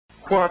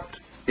What,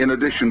 in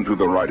addition to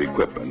the right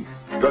equipment,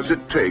 does it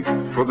take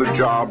for the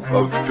job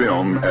of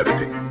film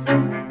editing?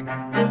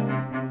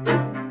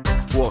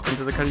 Welcome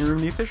to The Cutting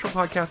Room, the official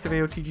podcast of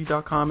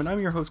AOTG.com, and I'm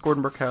your host,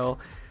 Gordon Burkell.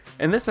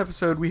 In this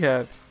episode, we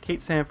have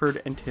Kate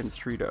Sanford and Tim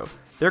Streeto.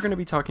 They're going to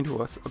be talking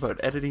to us about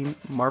editing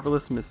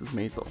Marvelous Mrs.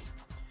 Maisel.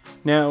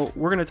 Now,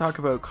 we're going to talk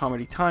about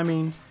comedy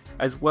timing,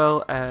 as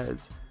well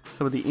as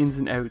some of the ins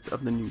and outs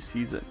of the new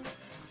season.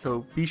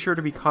 So be sure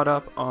to be caught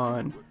up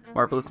on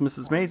Marvelous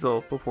Mrs.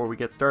 Maisel before we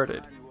get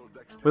started.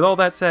 With all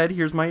that said,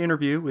 here's my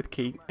interview with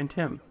Kate and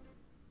Tim.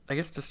 I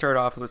guess to start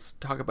off, let's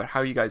talk about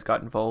how you guys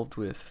got involved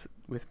with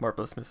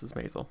Marvelous Mrs.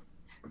 Maisel.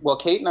 Well,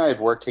 Kate and I have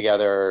worked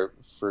together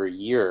for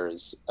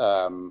years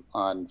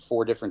on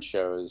 4 different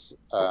shows.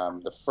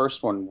 The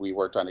first one we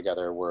worked on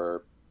together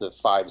were the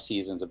 5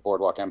 seasons of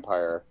Boardwalk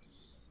Empire.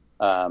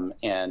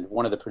 And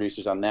one of the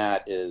producers on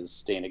that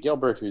is Dana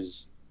Gilbert,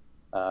 who's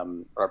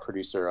our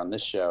producer on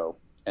this show.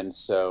 And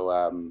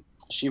so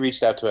she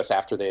reached out to us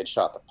after they had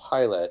shot the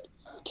pilot.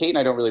 Kate and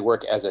I don't really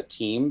work as a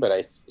team,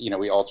 but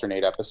we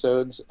alternate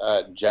episodes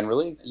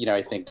generally.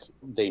 I think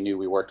they knew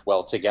we worked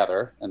well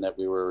together and that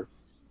we were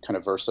kind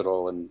of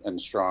versatile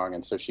and strong.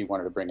 And so she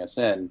wanted to bring us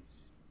in.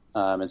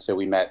 And so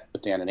we met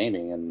with Dan and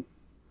Amy and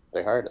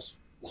they hired us.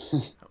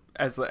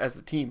 As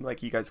a team,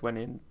 like you guys went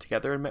in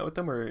together and met with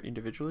them, or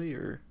individually,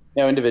 or?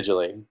 No,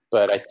 individually.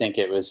 But I think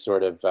it was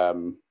sort of,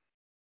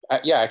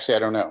 actually, I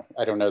don't know.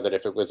 I don't know that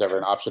if it was ever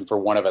an option for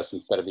one of us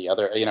instead of the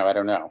other, I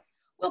don't know.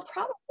 Well,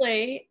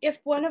 probably if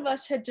one of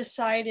us had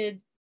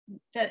decided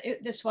that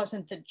this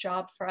wasn't the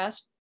job for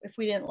us, if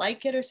we didn't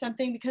like it or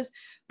something, because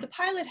the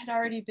pilot had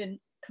already been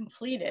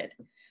completed.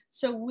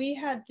 So we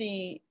had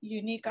the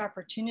unique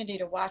opportunity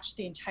to watch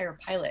the entire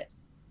pilot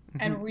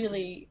and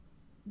really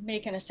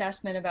make an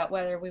assessment about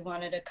whether we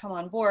wanted to come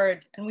on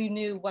board, and we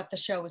knew what the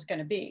show was going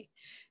to be.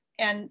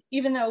 And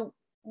even though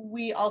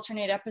we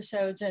alternate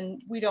episodes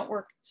and we don't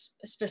work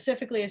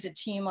specifically as a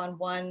team on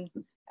one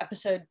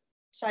episode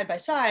side by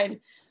side,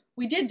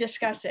 we did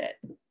discuss it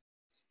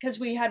because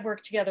we had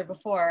worked together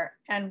before,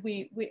 and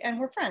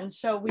we're friends.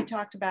 So we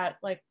talked about,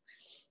 like,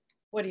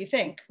 what do you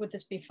think? Would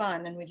this be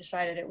fun? And we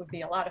decided it would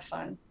be a lot of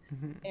fun,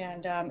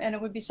 and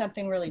it would be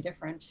something really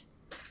different.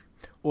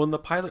 Well, and the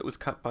pilot was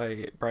cut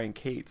by Brian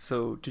Cates.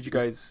 So did you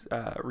guys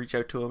reach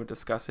out to him and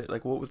discuss it?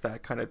 Like, what was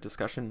that kind of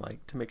discussion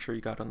like to make sure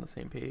you got on the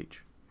same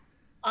page?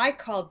 I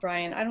called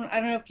Brian. I don't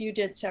know if you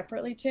did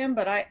separately, Tim,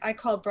 but I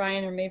called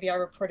Brian, or maybe I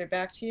reported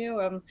back to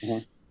you.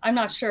 I'm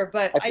not sure,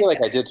 but I feel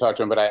like I did talk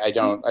to him, but I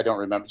don't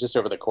remember. Just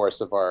over the course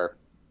of our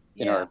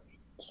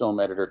film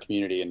editor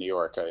community in New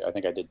York, I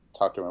think I did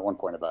talk to him at one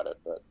point about it.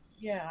 But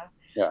yeah.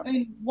 I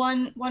mean,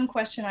 one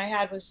question I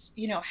had was,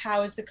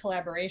 how is the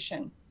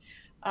collaboration?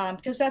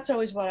 Because that's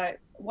always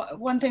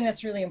one thing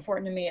that's really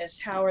important to me is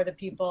how are the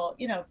people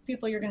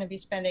you're going to be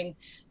spending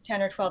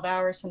 10 or 12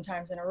 hours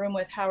sometimes in a room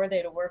with, how are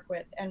they to work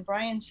with? And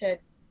Brian said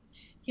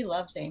he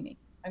loves Amy.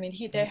 I mean,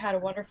 they had a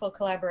wonderful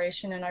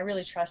collaboration, and I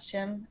really trust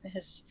him.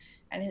 His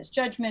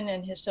judgment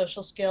and his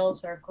social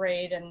skills are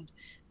great, and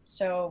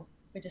so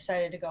we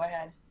decided to go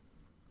ahead.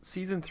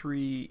 Season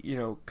 3,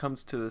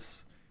 comes to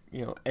this,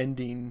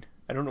 ending.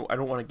 I don't know. I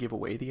don't want to give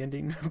away the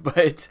ending,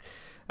 but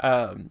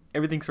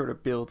everything sort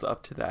of builds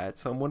up to that.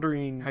 So I'm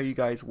wondering how you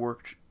guys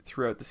worked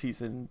throughout the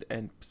season,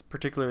 and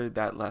particularly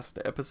that last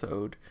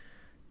episode,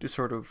 to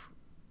sort of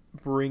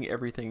bring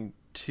everything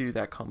to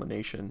that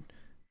culmination.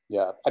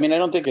 Yeah. I mean,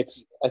 I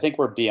think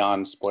we're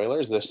beyond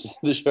spoilers.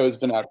 The show's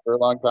been out for a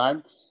long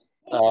time.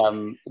 I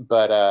mean,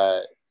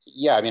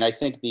 I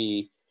think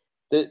the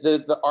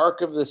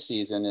arc of the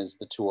season is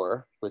the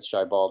tour with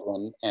Shy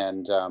Baldwin,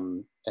 and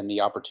the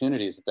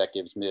opportunities that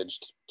gives Midge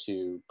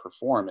to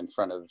perform in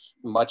front of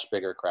much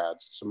bigger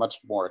crowds, so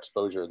much more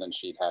exposure than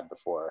she'd had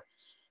before,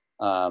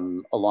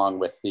 along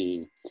with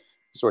the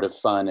sort of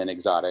fun and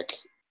exotic,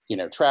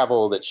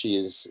 travel that she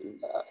is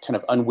kind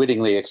of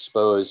unwittingly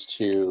exposed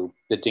to,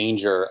 the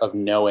danger of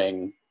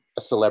knowing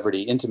a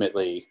celebrity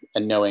intimately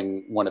and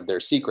knowing one of their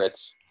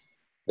secrets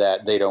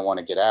that they don't want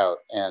to get out.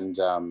 And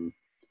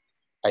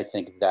I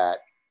think that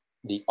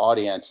the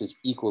audience is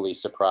equally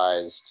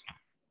surprised,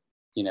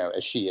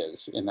 as she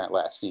is in that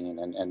last scene.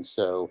 And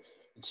so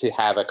to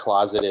have a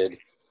closeted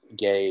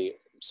gay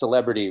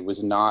celebrity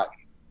was not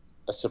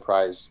a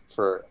surprise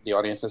for the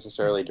audience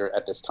necessarily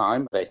at this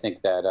time. But I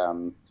think that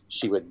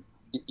she would,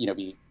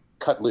 be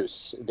cut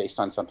loose based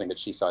on something that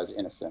she saw as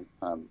innocent,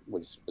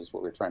 was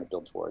what we were trying to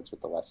build towards with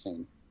the last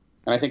scene.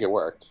 And I think it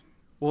worked.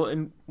 Well,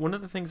 and one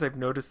of the things I've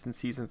noticed in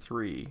season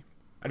 3,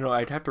 I don't know,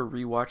 I'd have to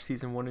rewatch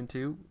season 1 and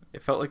 2.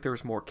 It felt like there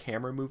was more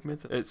camera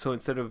movements. So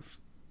instead of,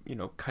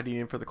 cutting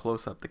in for the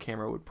close-up, the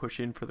camera would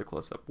push in for the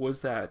close-up. Was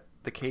that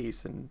the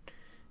case? And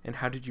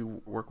how did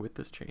you work with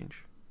this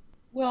change?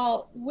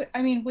 Well,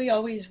 we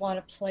always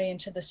want to play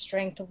into the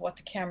strength of what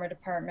the camera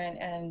department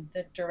and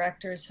the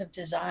directors have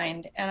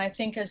designed. And I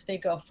think as they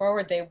go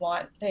forward, they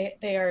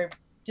are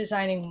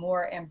designing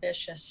more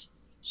ambitious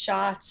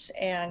shots,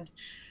 and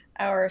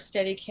our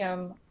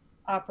Steadicam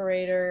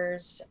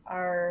operators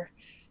are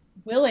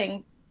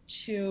willing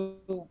to,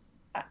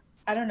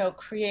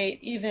 create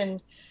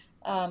even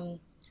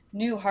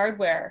new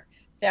hardware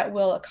that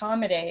will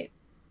accommodate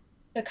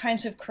the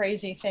kinds of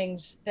crazy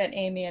things that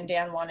Amy and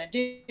Dan want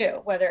to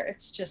do, whether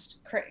it's just,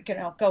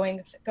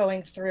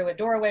 going through a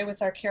doorway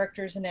with our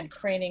characters and then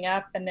craning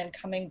up and then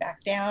coming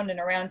back down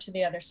and around to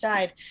the other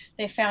side.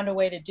 They found a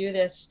way to do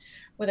this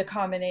with a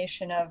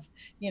combination of,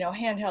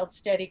 handheld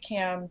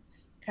Steadicam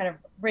kind of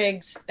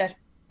rigs that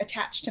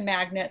attach to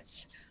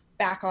magnets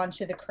back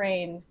onto the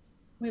crane.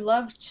 We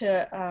love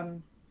to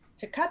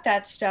cut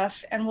that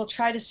stuff, and we'll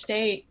try to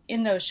stay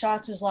in those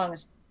shots as long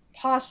as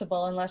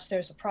possible unless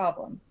there's a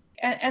problem.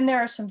 And there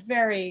are some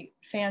very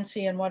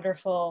fancy and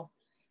wonderful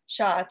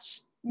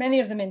shots, many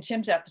of them in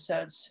Tim's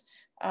episodes,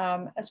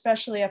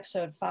 especially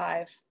episode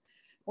 5,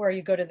 where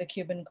you go to the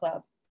Cuban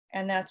Club,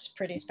 and that's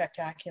pretty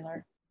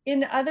spectacular.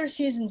 In other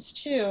seasons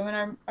too,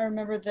 I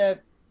remember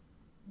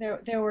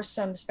there were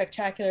some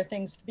spectacular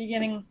things. The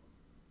beginning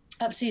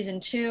of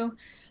season 2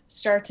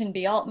 starts in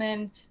B.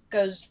 Altman,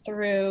 goes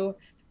through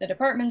the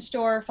department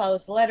store,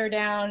 follows the letter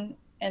down,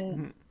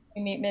 and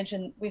we meet Midge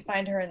and we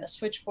find her in the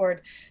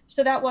switchboard.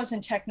 So that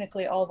wasn't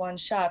technically all one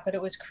shot, but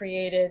it was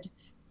created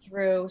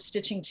through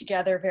stitching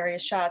together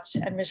various shots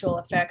and visual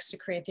effects to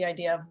create the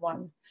idea of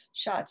one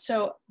shot.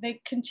 So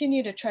they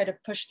continue to try to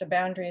push the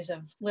boundaries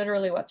of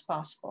literally what's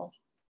possible.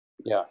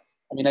 Yeah.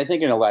 I mean, I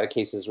think in a lot of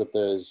cases with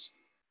those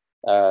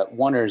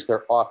oneers,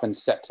 they're often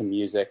set to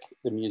music.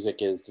 The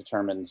music is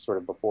determined sort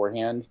of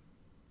beforehand.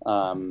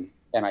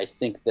 And I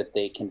think that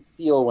they can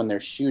feel when they're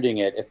shooting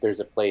it, if there's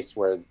a place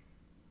where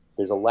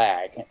there's a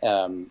lag.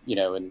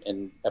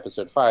 In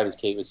episode 5, as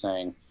Kate was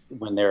saying,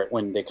 when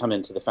they come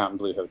into the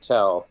Fontainebleau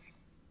Hotel,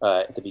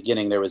 at the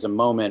beginning, there was a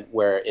moment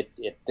where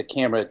the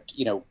camera,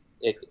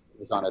 it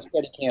was on a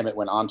Steadicam, it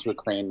went onto a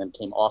crane, then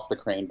came off the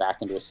crane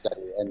back into a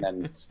steady, and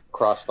then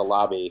across the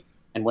lobby.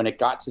 And when it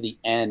got to the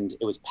end,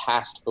 it was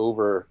passed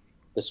over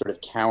the sort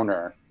of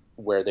counter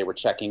where they were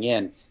checking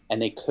in,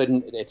 and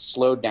it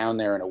slowed down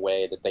there in a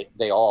way that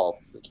they all,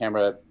 the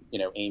camera,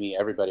 Amy,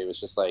 everybody was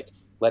just like,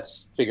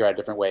 let's figure out a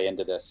different way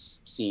into this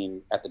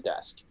scene at the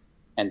desk.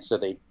 And so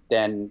they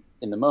then,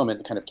 in the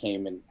moment, kind of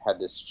came and had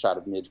this shot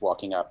of Midge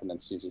walking up, and then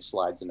Susie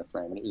slides into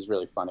frame. And it was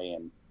really funny.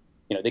 And,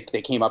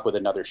 they came up with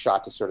another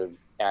shot to sort of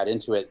add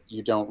into it.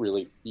 You don't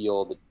really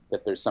feel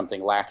that there's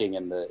something lacking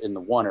in the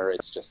oneer.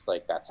 It's just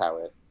like, that's how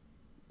it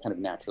kind of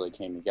naturally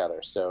came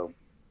together. So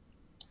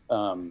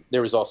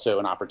there was also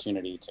an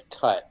opportunity to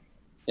cut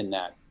in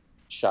that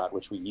shot,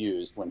 which we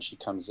used when she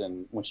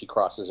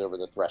crosses over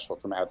the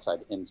threshold from outside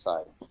to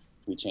inside.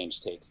 We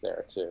changed takes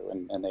there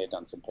too, and they had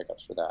done some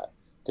pickups for that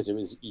because it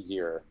was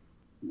easier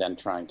than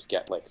trying to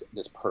get like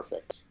this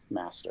perfect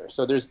master.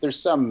 So there's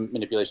some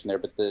manipulation there,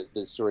 but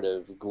the sort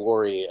of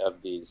glory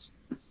of these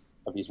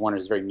oneers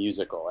is very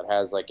musical.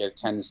 It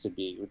tends to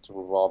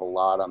revolve a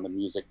lot on the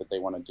music that they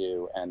want to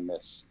do, and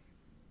this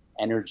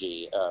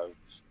energy of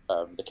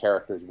the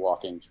characters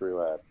walking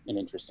through an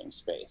interesting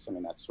space. I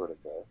mean, that's sort of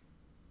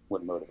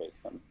what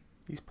motivates them.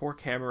 These poor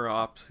camera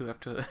ops who have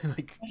to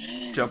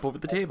jump over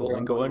the table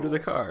and go under the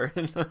car.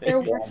 They're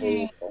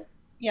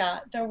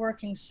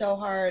working so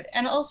hard.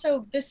 And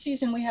also this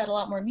season we had a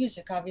lot more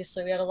music,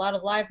 obviously. We had a lot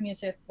of live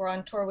music. We're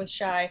on tour with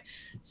Shy.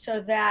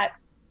 So that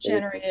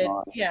generated,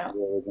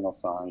 the original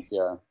songs,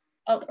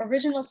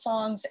 original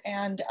songs.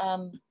 And,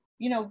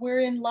 we're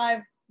in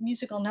live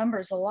musical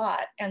numbers a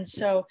lot. And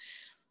so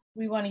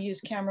we want to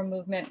use camera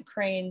movement,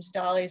 cranes,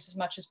 dollies as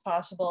much as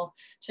possible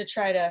to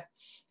try to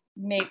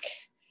make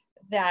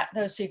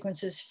those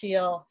sequences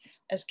feel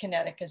as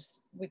kinetic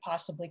as we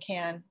possibly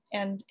can.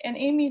 And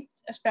Amy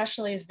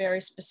especially is very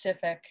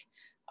specific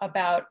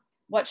about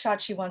what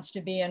shot she wants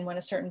to be in when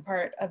a certain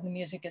part of the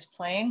music is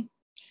playing,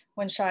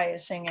 when Shy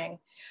is singing.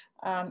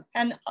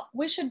 And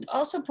we should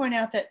also point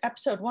out that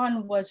episode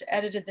 1 was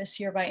edited this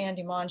year by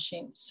Andy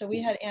Monsheen. So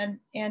we had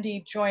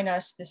Andy join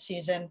us this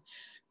season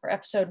for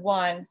episode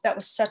 1. That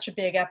was such a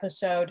big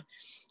episode.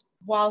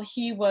 While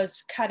he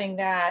was cutting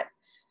that,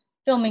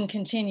 filming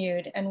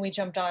continued, and we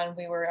jumped on.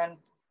 We were on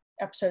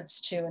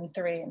episodes 2 and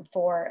 3 and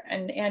 4,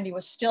 and Andy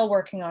was still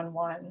working on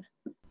 1.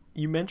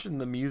 You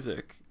mentioned the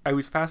music. I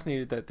was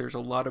fascinated that there's a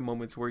lot of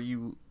moments where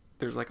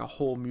there's like a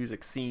whole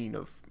music scene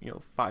of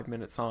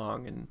 5-minute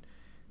song, and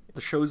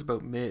the show's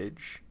about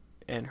Midge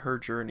and her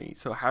journey.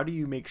 So how do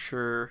you make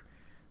sure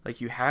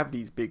you have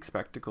these big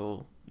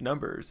spectacle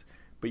numbers,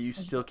 but you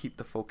still keep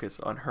the focus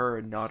on her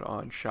and not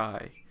on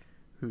Shy,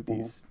 who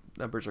these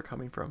numbers are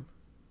coming from?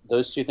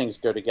 Those two things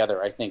go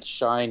together. I think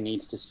Shy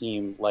needs to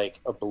seem like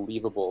a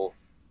believable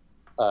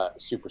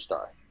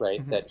superstar,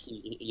 right? That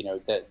he,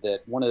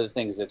 that one of the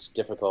things that's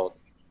difficult,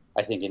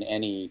 I think, in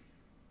any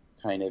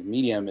kind of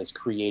medium is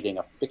creating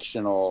a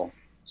fictional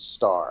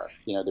star.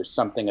 There's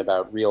something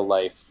about real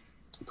life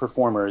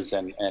performers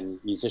and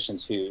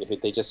musicians who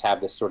they just have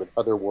this sort of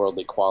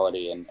otherworldly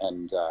quality,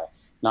 and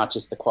not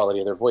just the quality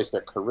of their voice,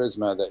 their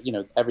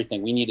charisma,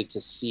 everything. We needed to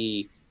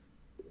see,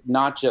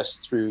 not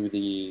just through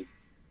the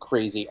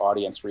crazy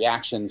audience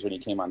reactions when he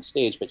came on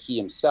stage, but he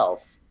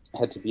himself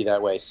had to be that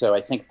way. So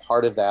I think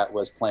part of that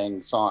was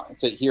playing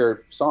to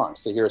hear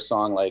a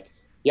song like,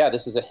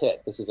 this is a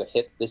hit. This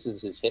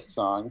is his hit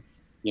song.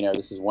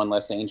 this is one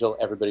less angel.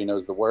 Everybody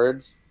knows the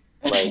words,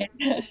 like,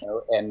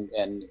 and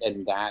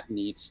that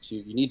needs to,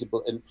 you need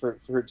to, and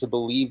for to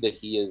believe that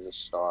he is a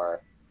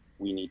star,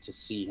 we need to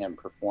see him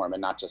perform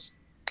and not just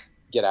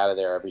get out of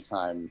there every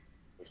time.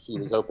 He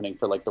was opening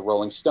for like the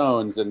Rolling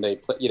Stones and they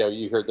play,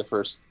 you heard the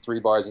first 3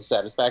 bars of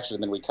Satisfaction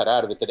and then we cut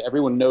out of it, that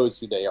everyone knows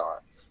who they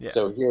are. Yeah.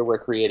 So here we're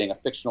creating a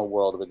fictional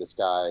world where this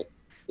guy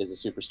is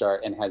a superstar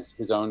and has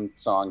his own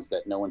songs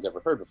that no one's ever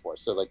heard before.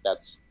 So like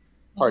that's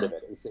part of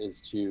it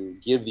is to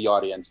give the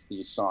audience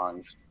these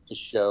songs to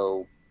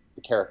show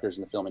the characters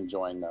in the film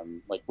enjoying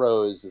them. Like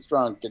Rose is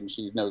drunk and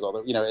she knows all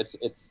the,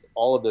 it's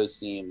all of those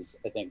scenes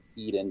I think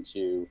feed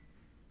into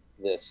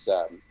this,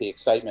 the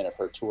excitement of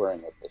her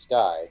touring with this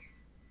guy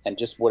and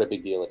just what a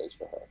big deal it is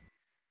for her.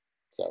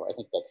 So I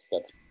think that's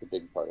the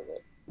big part of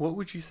it. What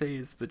would you say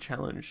is the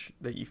challenge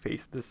that you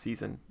faced this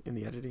season in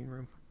the editing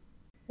room?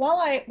 While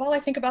I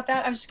think about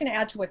that, I was just going to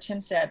add to what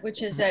Tim said,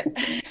 which is that,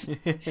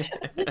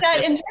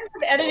 that in terms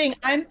of editing,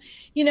 I'm,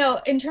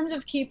 in terms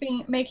of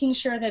making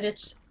sure that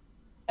it's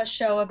a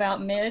show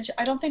about Midge,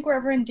 I don't think we're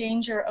ever in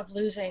danger of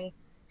losing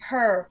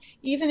her.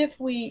 Even if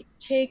we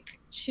take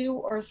 2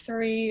 or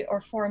 3 or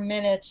 4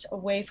 minutes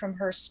away from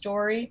her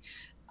story,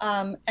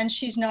 and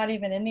she's not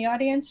even in the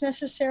audience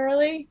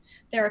necessarily.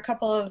 There are a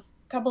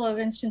couple of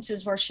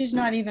instances where she's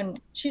not even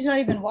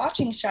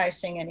watching Shy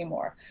sing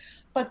anymore.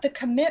 But the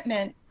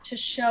commitment to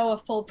show a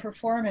full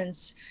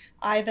performance,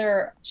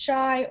 either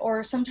Shy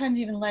or sometimes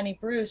even Lenny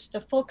Bruce,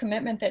 the full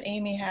commitment that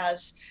Amy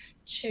has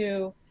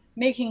to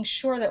making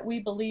sure that we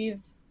believe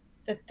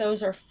that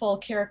those are full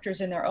characters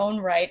in their own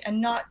right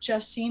and not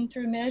just seen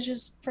through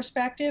Midge's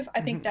perspective,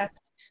 I think that's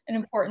an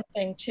important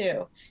thing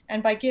too.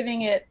 And by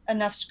giving it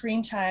enough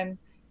screen time,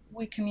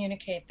 we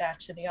communicate that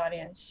to the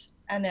audience.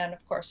 And then,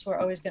 of course, we're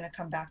always going to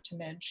come back to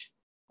Midge.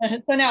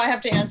 So now I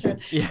have to answer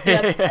the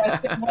other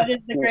question. What is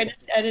the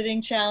greatest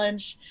editing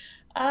challenge?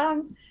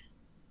 I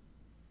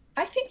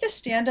think the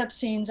stand-up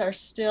scenes are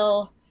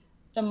still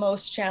the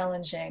most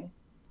challenging.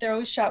 They're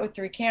always shot with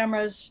 3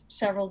 cameras,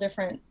 several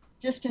different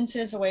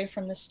distances away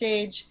from the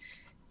stage.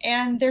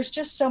 And there's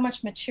just so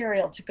much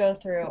material to go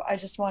through. I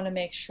just want to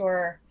make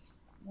sure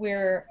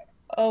we're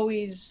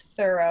always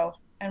thorough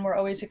and we're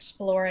always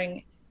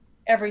exploring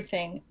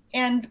everything.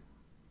 And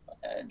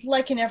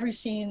like in every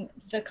scene,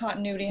 the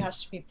continuity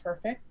has to be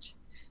perfect.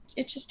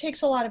 It just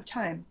takes a lot of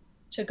time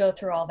to go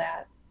through all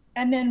that.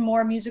 And then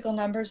more musical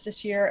numbers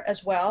this year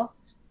as well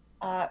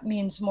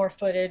means more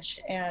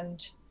footage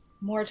and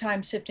more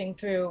time sifting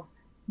through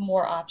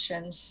more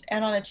options.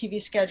 And on a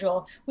TV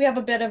schedule, we have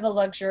a bit of a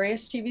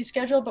luxurious TV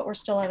schedule, but we're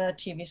still on a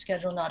TV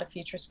schedule, not a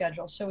feature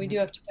schedule. So we do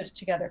have to put it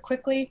together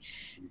quickly.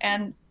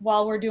 And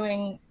while we're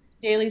doing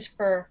dailies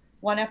for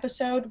one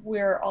episode,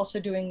 we're also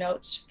doing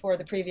notes for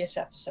the previous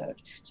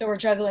episode. So we're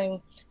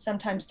juggling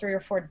sometimes 3 or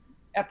 4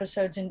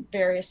 episodes in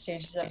various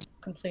stages of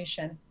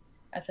completion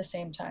at the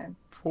same time.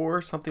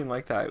 For something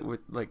like that,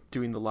 with like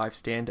doing the live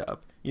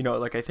stand-up,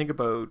 like I think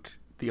about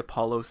the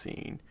Apollo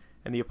scene,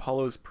 and the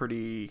Apollo is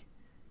pretty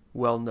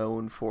well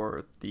known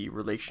for the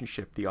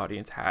relationship the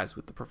audience has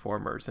with the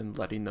performers and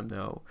letting them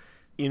know.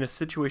 In a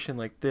situation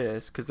like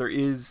this, because there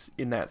is,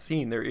 in that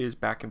scene, there is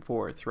back and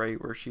forth,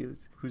 right? Where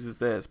she's, whose is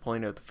this,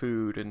 pulling out the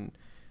food and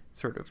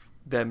sort of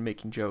them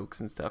making jokes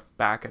and stuff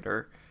back at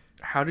her.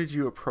 How did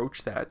you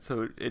approach that?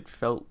 So it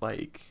felt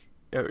like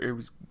it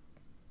was,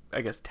 I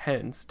guess,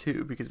 tense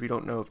too, because we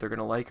don't know if they're going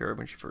to like her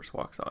when she first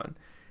walks on.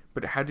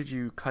 But how did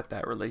you cut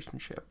that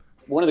relationship?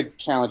 One of the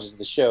challenges of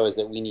the show is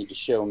that we need to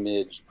show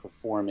Midge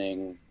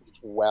performing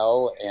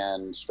well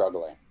and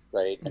struggling,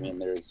 right? I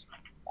mean,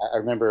 I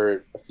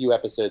remember a few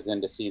episodes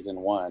into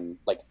season 1,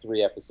 like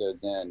 3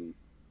 episodes in,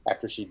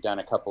 after she'd done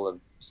a couple of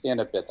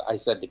stand-up bits, I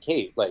said to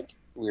Kate, like,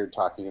 we were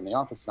talking in the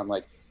office, and I'm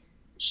like,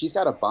 she's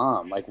got a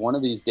bomb. Like, one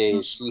of these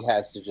days, she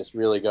has to just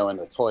really go in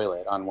the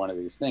toilet on one of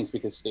these things,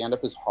 because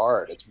stand-up is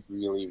hard. It's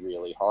really,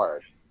 really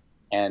hard.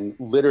 And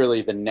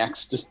literally the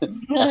next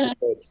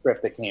episode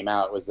script that came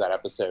out was that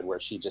episode where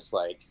she just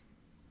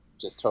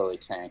totally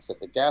tanks at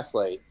the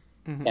Gaslight.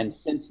 Mm-hmm. And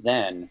since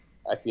then,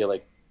 I feel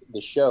like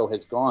the show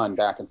has gone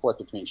back and forth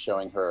between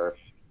showing her,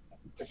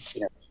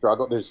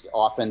 struggle. There's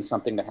often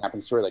something that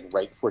happens to her, like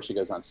right before she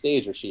goes on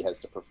stage, or she has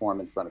to perform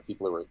in front of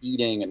people who are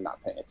eating and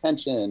not paying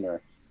attention, or,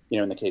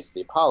 in the case of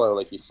the Apollo,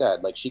 like you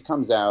said, like she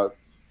comes out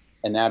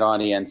and that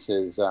audience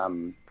is,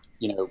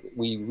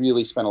 we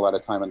really spent a lot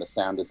of time on the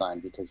sound design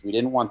because we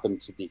didn't want them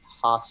to be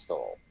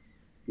hostile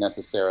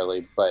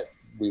necessarily, but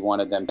we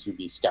wanted them to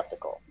be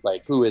skeptical.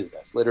 Like, who is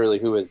this? Literally,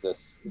 who is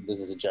this? This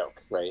is a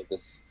joke, right?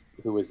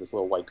 Who is this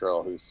little white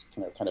girl who's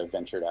kind of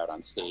ventured out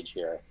on stage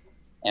here?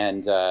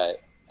 And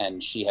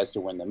she has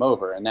to win them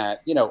over. And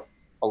that,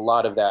 a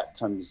lot of that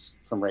comes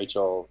from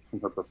Rachel,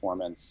 from her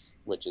performance,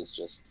 which is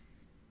just,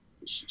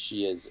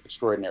 she is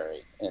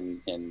extraordinary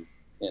in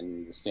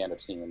the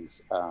stand-up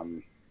scenes.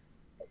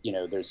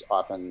 There's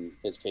often,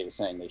 as Kate was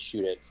saying, they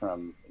shoot it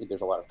from,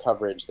 there's a lot of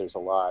coverage, there's a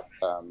lot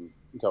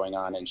going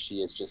on, and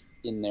she is just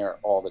in there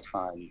all the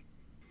time,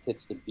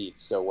 hits the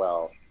beats so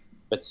well,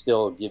 but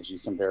still gives you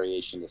some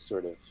variation to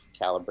sort of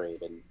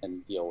calibrate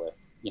and deal with,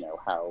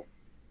 how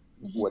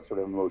what sort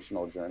of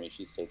emotional journey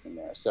she's taking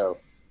there. So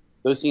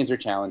those scenes are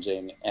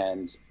challenging.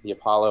 And the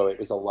Apollo, it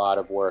was a lot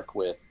of work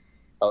with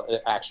an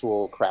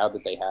actual crowd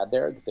that they had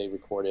there that they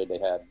recorded. They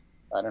had,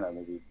 I don't know,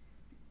 maybe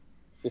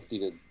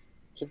 50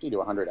 to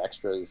 100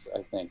 extras,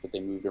 I think, that they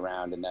moved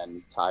around and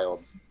then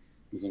tiled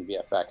using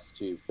VFX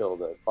to fill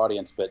the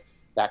audience. But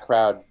that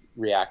crowd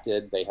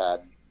reacted. They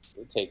had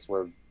takes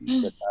where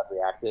the crowd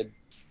reacted.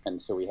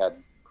 And so we had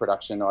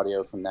production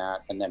audio from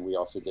that. And then we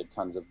also did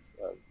tons of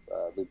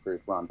loop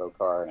group. Ron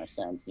Bokar and our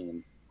sound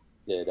team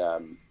did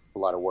a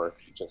lot of work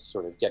just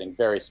sort of getting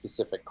very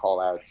specific call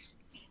outs.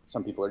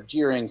 Some people are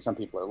jeering, some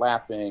people are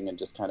laughing, and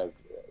just kind of,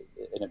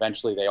 and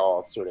eventually they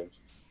all sort of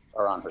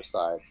are on her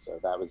side. So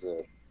that was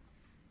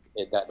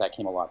that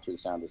came a lot through the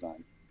sound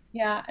design.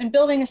 Yeah, and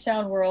building a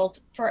sound world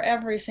for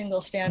every single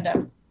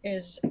stand-up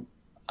is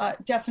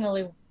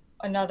definitely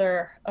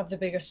another of the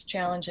biggest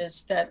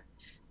challenges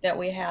that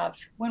we have.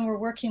 When we're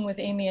working with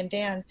Amy and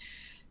Dan,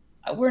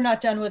 we're not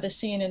done with a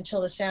scene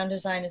until the sound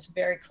design is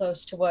very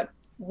close to what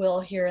we'll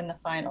hear in the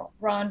final.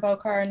 Ron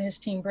Bokar and his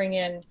team bring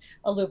in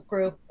a loop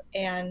group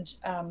and,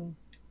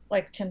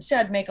 like Tim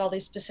said, make all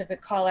these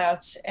specific call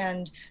outs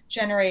and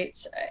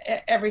generates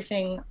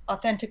everything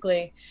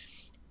authentically.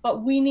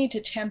 But we need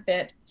to temp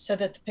it so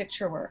that the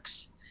picture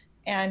works.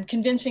 And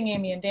convincing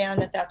Amy and Dan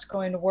that that's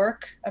going to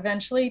work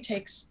eventually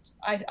takes,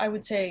 I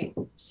would say,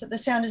 so the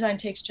sound design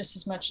takes just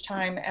as much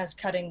time as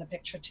cutting the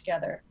picture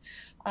together.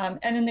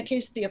 And in the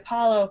case of the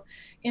Apollo,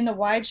 in the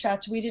wide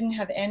shots, we didn't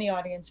have any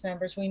audience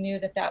members. We knew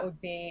that that would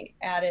be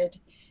added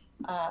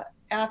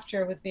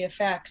after with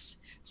VFX.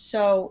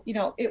 So,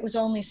 it was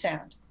only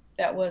sound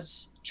that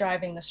was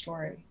driving the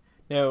story.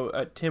 Now,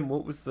 Tim,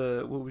 what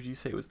would you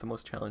say was the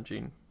most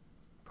challenging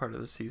part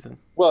of the season?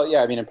 Well,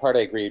 yeah, I mean, in part, I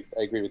agree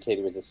with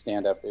Katie. It was a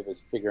stand-up. It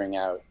was figuring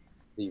out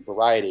the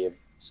variety of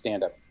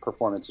stand-up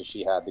performances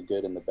she had, the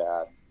good and the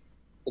bad.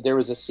 There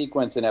was a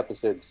sequence in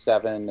episode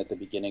 7, at the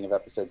beginning of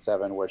episode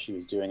 7, where she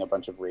was doing a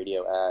bunch of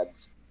radio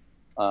ads.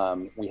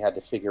 We had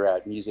to figure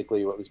out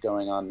musically what was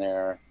going on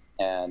there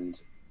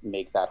and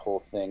make that whole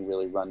thing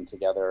really run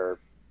together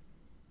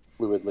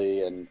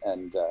fluidly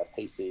and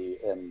pacey,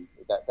 and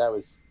that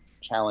was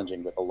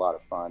challenging but a lot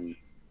of fun.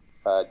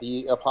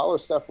 The Apollo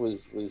stuff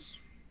was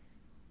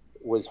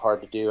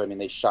hard to do. I mean,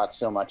 they shot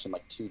so much in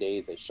like 2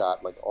 days. They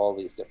shot like all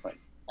these different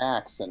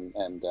acts, and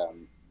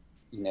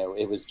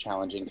it was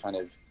challenging kind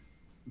of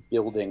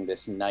building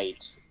this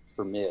night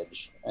for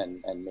Midge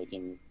and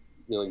making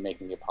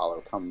the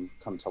Apollo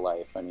come to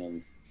life. I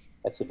mean,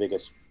 that's the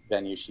biggest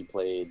venue she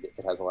played.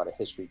 It has a lot of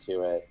history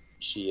to it.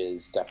 She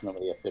is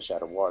definitely a fish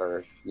out of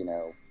water,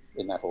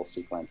 in that whole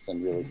sequence,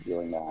 and really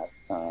feeling that.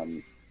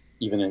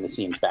 Even in the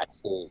scenes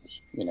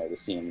backstage,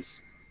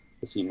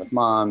 the scene with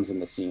Moms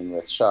and the scene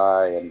with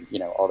Shy and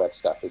all that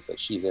stuff, is that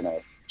she's in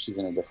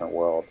a different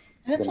world.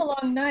 And it's a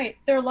long night.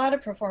 There are a lot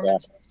of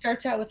performances. Yeah. It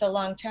starts out with a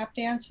long tap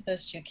dance with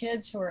those 2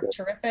 kids who are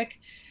terrific.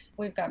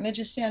 We've got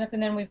Midge's stand up,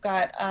 and then we've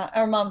got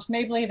our Mom's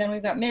Mabley, then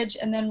we've got Midge,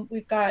 and then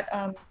we've got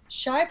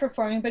Shy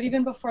performing. But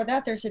even before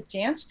that, there's a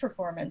dance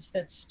performance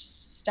that's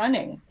just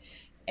stunning.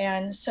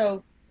 And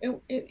so it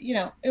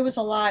was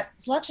a lot. It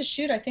was a lot to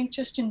shoot, I think,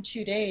 just in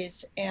 2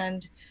 days,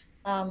 and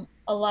a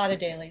lot of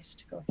dailies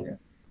to go through.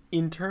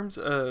 In terms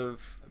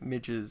of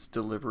Midge's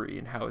delivery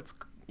and how it's,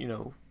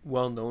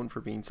 well known for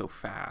being so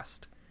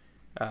fast,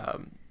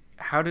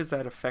 how does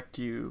that affect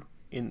you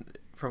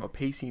from a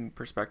pacing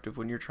perspective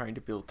when you're trying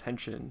to build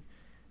tension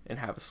and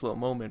have a slow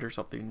moment or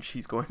something and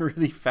she's going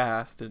really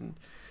fast, and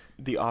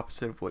the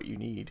opposite of what you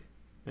need,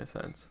 in a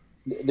sense?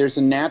 There's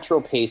a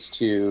natural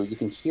pace you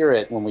can hear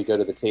it when we go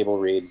to the table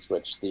reads,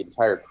 which the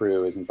entire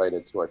crew is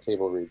invited to our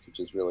table reads, which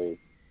is really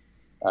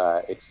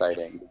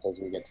exciting because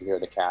we get to hear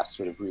the cast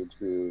sort of read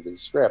through the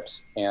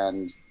scripts,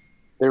 and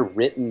they're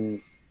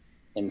written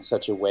in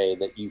such a way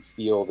that you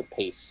feel the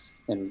pace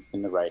in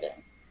the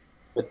writing.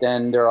 But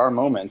then there are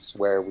moments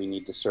where we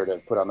need to sort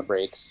of put on the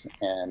brakes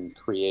and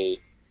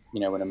create,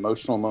 an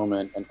emotional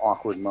moment, an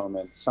awkward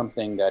moment,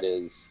 something that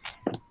is,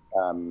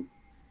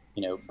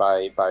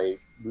 by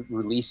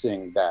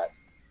releasing that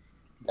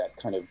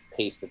kind of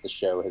pace that the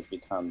show has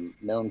become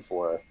known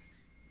for,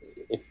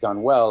 if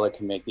done well, it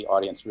can make the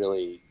audience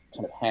really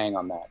kind of hang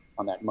on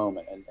that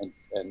moment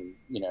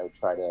and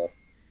try to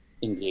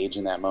engage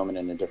in that moment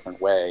in a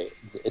different way.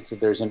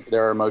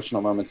 There are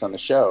emotional moments on the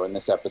show. In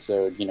this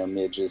episode,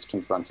 Midge is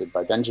confronted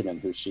by Benjamin,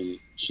 who she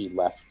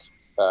left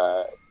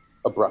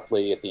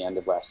abruptly at the end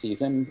of last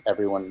season.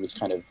 Everyone was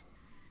kind of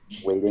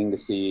waiting to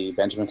see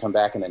Benjamin come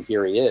back, and then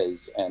here he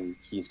is, and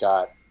he's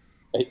got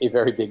a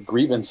very big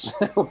grievance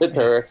with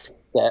her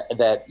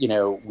that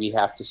we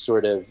have to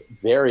sort of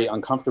very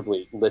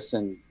uncomfortably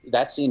listen.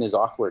 That scene is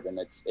awkward, and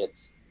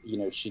it's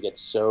she gets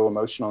so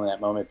emotional in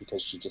that moment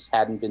because she just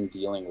hadn't been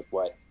dealing with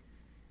what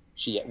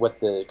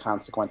the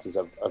consequences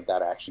of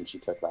that action she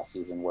took last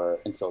season were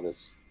until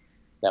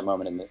that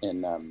moment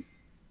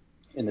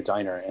in the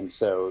diner. And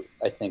so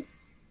I think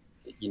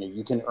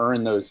you can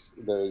earn those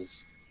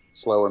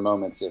slower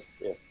moments if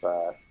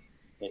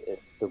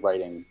the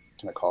writing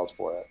kind of calls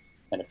for it,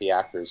 and if the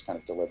actors kind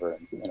of deliver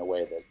in a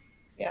way that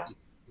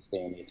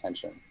sustain the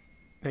attention.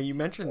 Now, you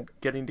mentioned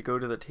getting to go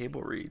to the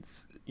table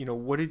reads.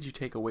 What did you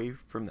take away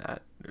from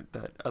that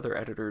other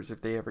editors,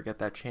 if they ever get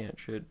that chance,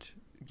 should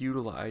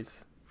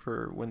utilize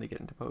for when they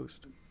get into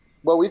post?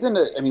 Well, we go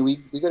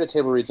to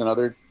table reads on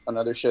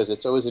other shows.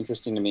 It's always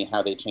interesting to me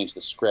how they change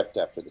the script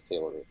after the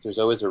table reads. There's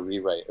always a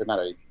rewrite, or not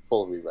a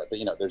full rewrite, but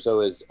there's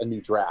always a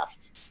new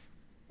draft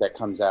that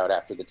comes out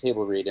after the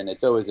table read, and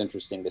it's always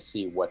interesting to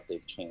see what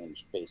they've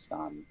changed based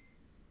on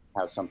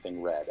how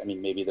something read. I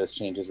mean, maybe those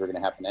changes were going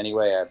to happen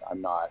anyway.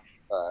 I'm not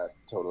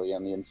totally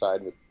on the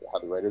inside with how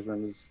the writer's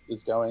room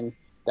is going.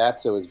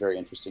 That's always very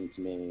interesting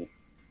to me.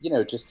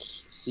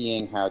 Just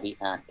seeing how the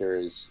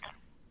actors,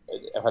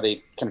 how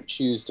they kind of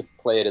choose to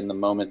play it in the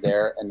moment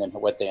there, and then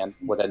what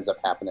ends up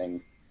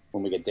happening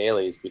when we get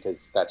dailies,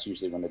 because that's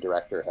usually when the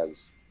director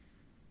has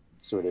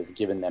sort of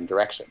given them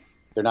direction.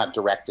 They're not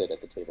directed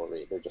at the table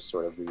read; they're just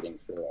sort of reading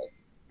through it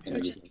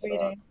and using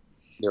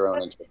their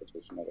own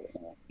interpretation of it.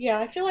 Yeah,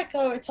 I feel like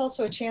it's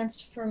also a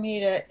chance for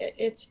me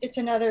it's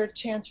another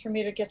chance for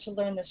me to get to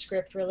learn the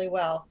script really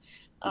well.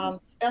 The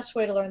best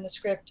way to learn the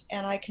script,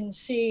 and I can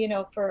see,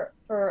 for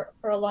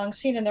a long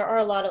scene, and there are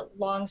a lot of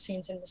long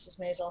scenes in Mrs.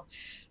 Maisel,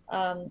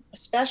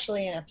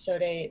 especially in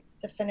episode 8,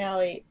 the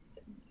finale,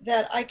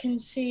 that I can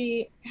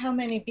see how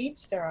many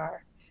beats there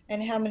are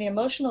and how many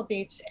emotional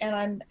beats,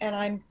 and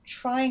I'm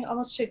trying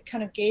almost to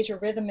kind of gauge a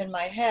rhythm in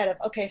my head of,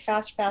 okay,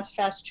 fast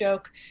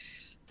joke,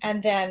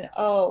 and then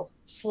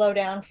slow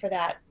down for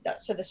that.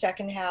 So the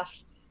second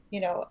half,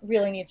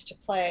 really needs to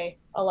play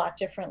a lot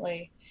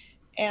differently,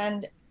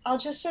 and I'll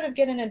just sort of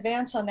get in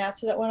advance on that,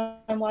 so that when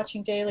I'm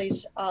watching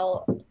dailies,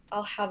 I'll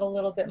have a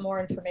little bit more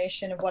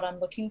information of what I'm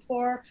looking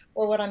for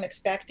or what I'm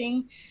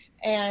expecting.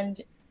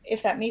 And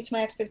if that meets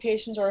my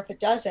expectations, or if it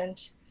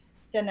doesn't,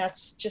 then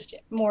that's just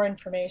more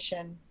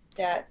information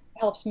that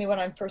helps me when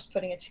I'm first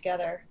putting it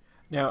together.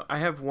 Now, I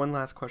have one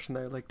last question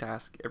that I'd like to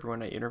ask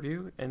everyone I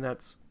interview, and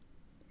that's,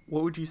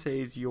 what would you say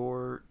is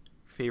your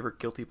favorite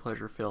guilty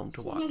pleasure film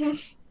to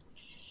watch?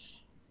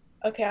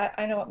 Okay,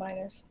 I know what mine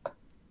is.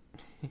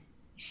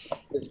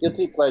 This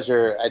guilty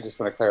pleasure, I just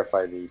want to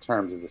clarify the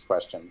terms of this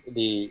question.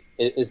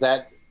 Is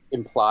that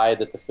imply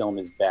that the film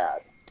is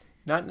bad?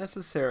 Not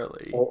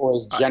necessarily. Or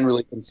is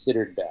generally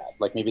considered bad?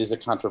 Like maybe there's a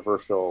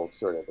controversial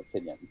sort of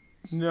opinion.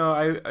 No,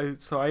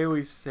 I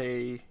always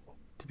say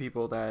to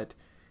people that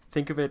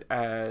think of it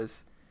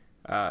as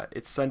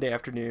it's Sunday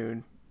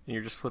afternoon and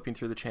you're just flipping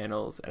through the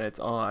channels and it's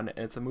on, and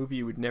it's a movie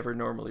you would never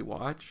normally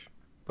watch,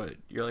 but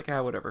you're like,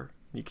 whatever.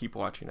 And you keep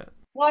watching it.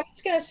 Well, I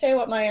was going to say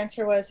what my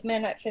answer was. May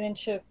not fit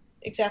into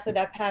exactly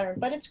that pattern,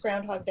 but it's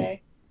Groundhog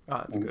Day. Oh,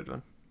 that's a good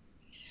one.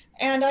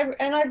 And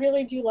I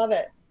really do love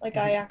it. Like,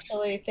 I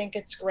actually think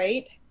it's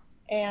great,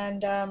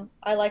 and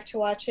I like to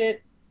watch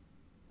it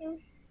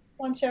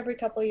once every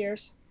couple of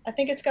years. I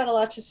think it's got a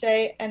lot to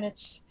say, and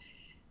it's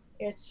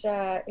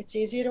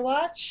easy to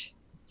watch,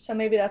 so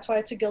maybe that's why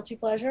it's a guilty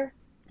pleasure.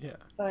 Yeah.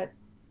 But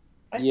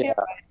I stand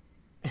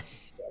by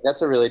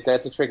it.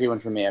 That's a tricky one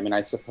for me. I mean,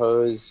 I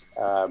suppose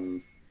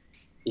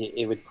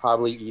it would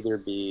probably either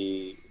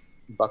be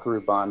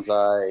Buckaroo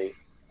Banzai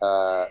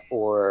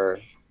or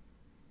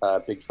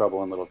Big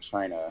Trouble in Little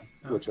China,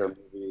 which are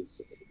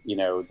movies,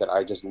 that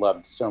I just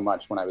loved so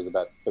much when I was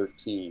about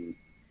 13,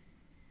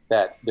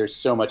 that there's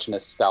so much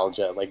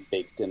nostalgia like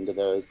baked into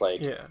those.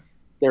 Like,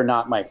 they're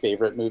not my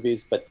favorite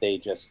movies, but they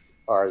just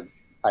are.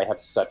 I have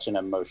such an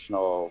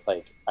emotional,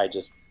 like, I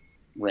just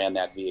ran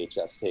that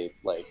VHS tape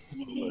like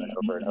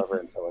over and over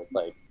until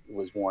it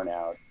was worn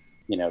out.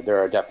 There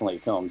are definitely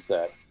films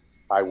that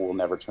I will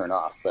never turn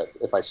off, but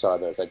if I saw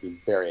those, I'd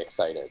be very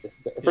excited.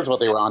 First of all,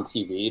 they were on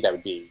TV. That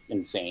would be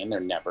insane. They're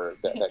never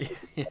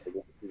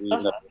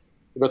even though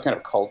they're both kind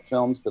of cult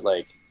films, but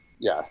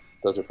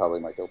those are probably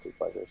my guilty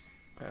pleasures.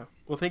 Yeah.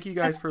 Well, thank you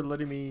guys for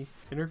letting me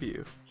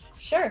interview.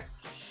 Sure.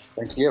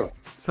 Thank you.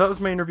 So that was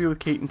my interview with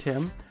Kate and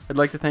Tim. I'd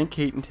like to thank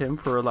Kate and Tim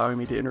for allowing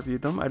me to interview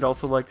them. I'd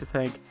also like to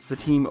thank the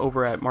team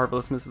over at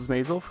Marvelous Mrs.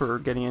 Maisel for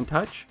getting in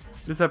touch.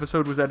 This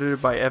episode was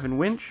edited by Evan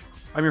Winch.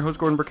 I'm your host,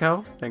 Gordon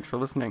Burkell. Thanks for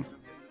listening.